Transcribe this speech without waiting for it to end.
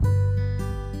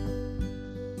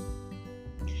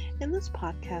In this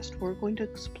podcast, we're going to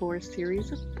explore a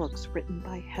series of books written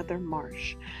by Heather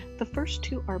Marsh. The first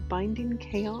two are Binding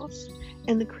Chaos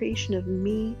and The Creation of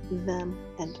Me, Them,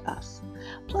 and Us,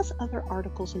 plus other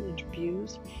articles and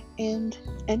interviews, and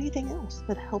anything else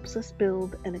that helps us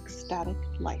build an ecstatic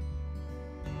life.